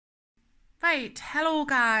Right, hello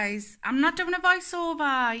guys. I'm not doing a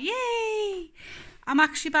voiceover. Yay! I'm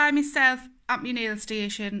actually by myself at my nail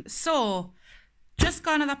station. So, just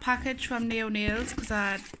got another package from Naio Nails because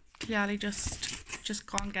I clearly just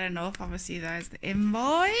can't get enough. Obviously, there's the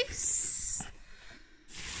invoice.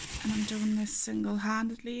 And I'm doing this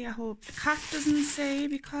single-handedly. I hope the cat doesn't see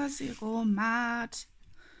because you go mad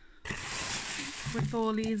with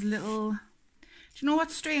all these little... Do you know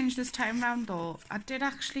what's strange this time round though? I did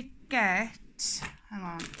actually get... Hang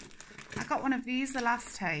on. I got one of these the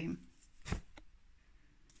last time.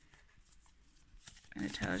 And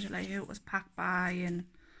it tells you like who it was packed by and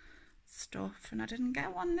stuff. And I didn't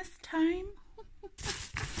get one this time.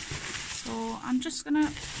 So I'm just going to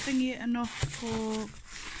thingy it enough for...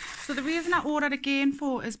 So the reason I ordered again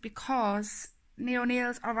for is because Naio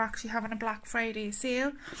Nails are actually having a Black Friday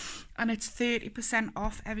sale. And it's 30%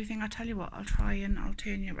 off everything. I tell you what, I'll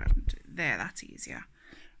turn you around. There, that's easier.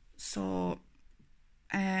 So,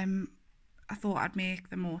 I thought I'd make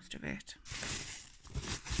the most of it.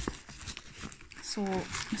 So,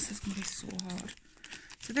 this is going to be so hard.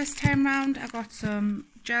 So this time round, I got some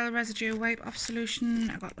gel residue wipe off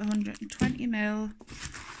solution. I got the 120ml.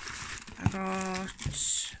 I got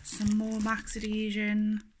some more max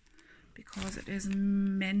adhesion because it is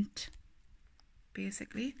mint,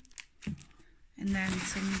 basically. And then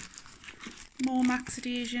some more max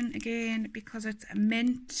adhesion again because it's a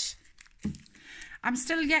mint. I'm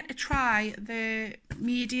still yet to try the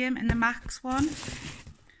medium and the max one.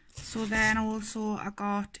 So then also I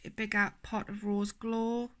got a bigger pot of rose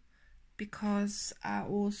glow because I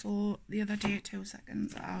also the other day, 2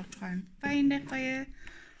 seconds, I'll try and find it for you.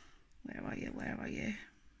 Where are you?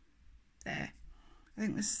 There. I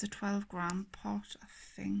think this is the 12-gram pot, I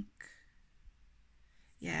think.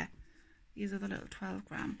 Yeah. These are the little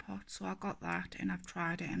 12-gram pots. So I got that and I've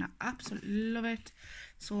tried it and I absolutely love it.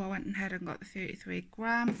 So I went ahead and got the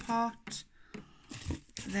 33-gram pot.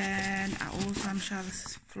 Then I also, I'm sure this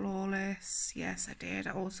is flawless. Yes, I did.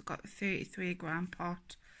 I also got the 33-gram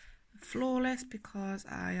pot. Flawless because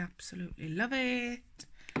I absolutely love it.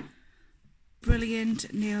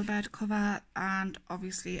 Brilliant nail bed cover. And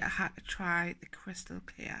obviously I had to try the crystal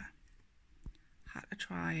clear. Had to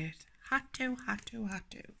try it. Had to.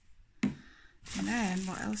 And then,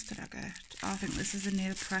 what else did I get? Oh, I think this is a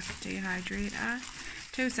nail prep dehydrator.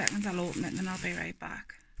 2 seconds, I'll open it and then I'll be right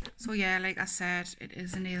back. So yeah, like I said, it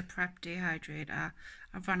is a nail prep dehydrator.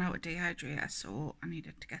 I've run out of dehydrator, so I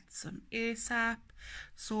needed to get some ASAP.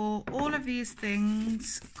 So all of these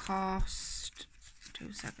things cost...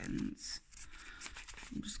 2 seconds.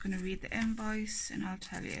 I'm just going to read the invoice and I'll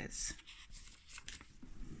tell you.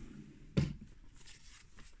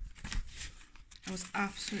 I was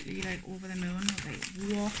absolutely like over the moon. I was like,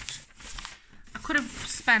 what? I could have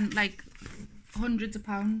spent like hundreds of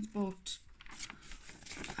pounds, but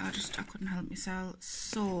I couldn't help myself.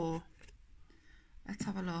 So let's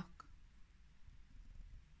have a look.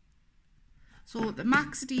 So the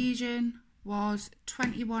max adhesion was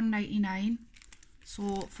 £21.99.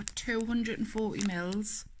 So for 240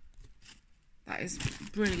 mils, that is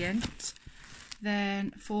brilliant. Then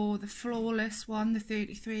for the flawless one, the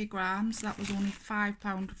 33 grams, that was only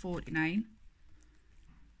 £5.49.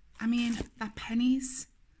 I mean, they're pennies.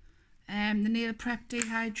 The nail prep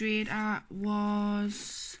dehydrator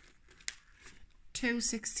was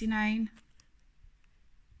 £2.69.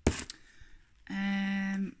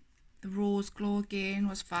 The rose glow again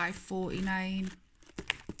was £5.49.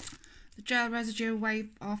 The gel residue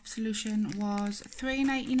wipe off solution was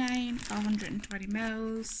 £3.99 for 120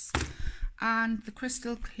 mils. And the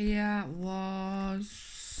crystal clear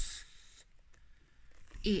was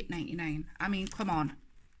 £8.99. I mean, come on.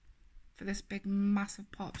 For this big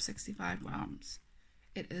massive pot of 65 grams,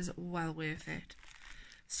 it is well worth it.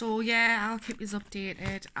 So yeah, I'll keep you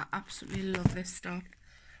updated. I absolutely love this stuff.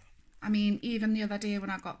 I mean, even the other day when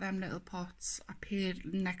I got them little pots, I paid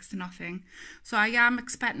next to nothing. So I am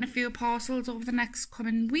expecting a few parcels over the next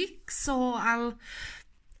coming weeks. So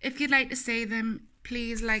if you'd like to see them,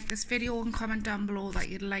 please like this video and comment down below that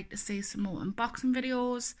you'd like to see some more unboxing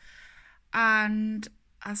videos. And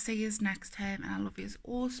I'll see you next time, and I love you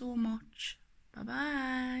all so much. Bye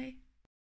bye.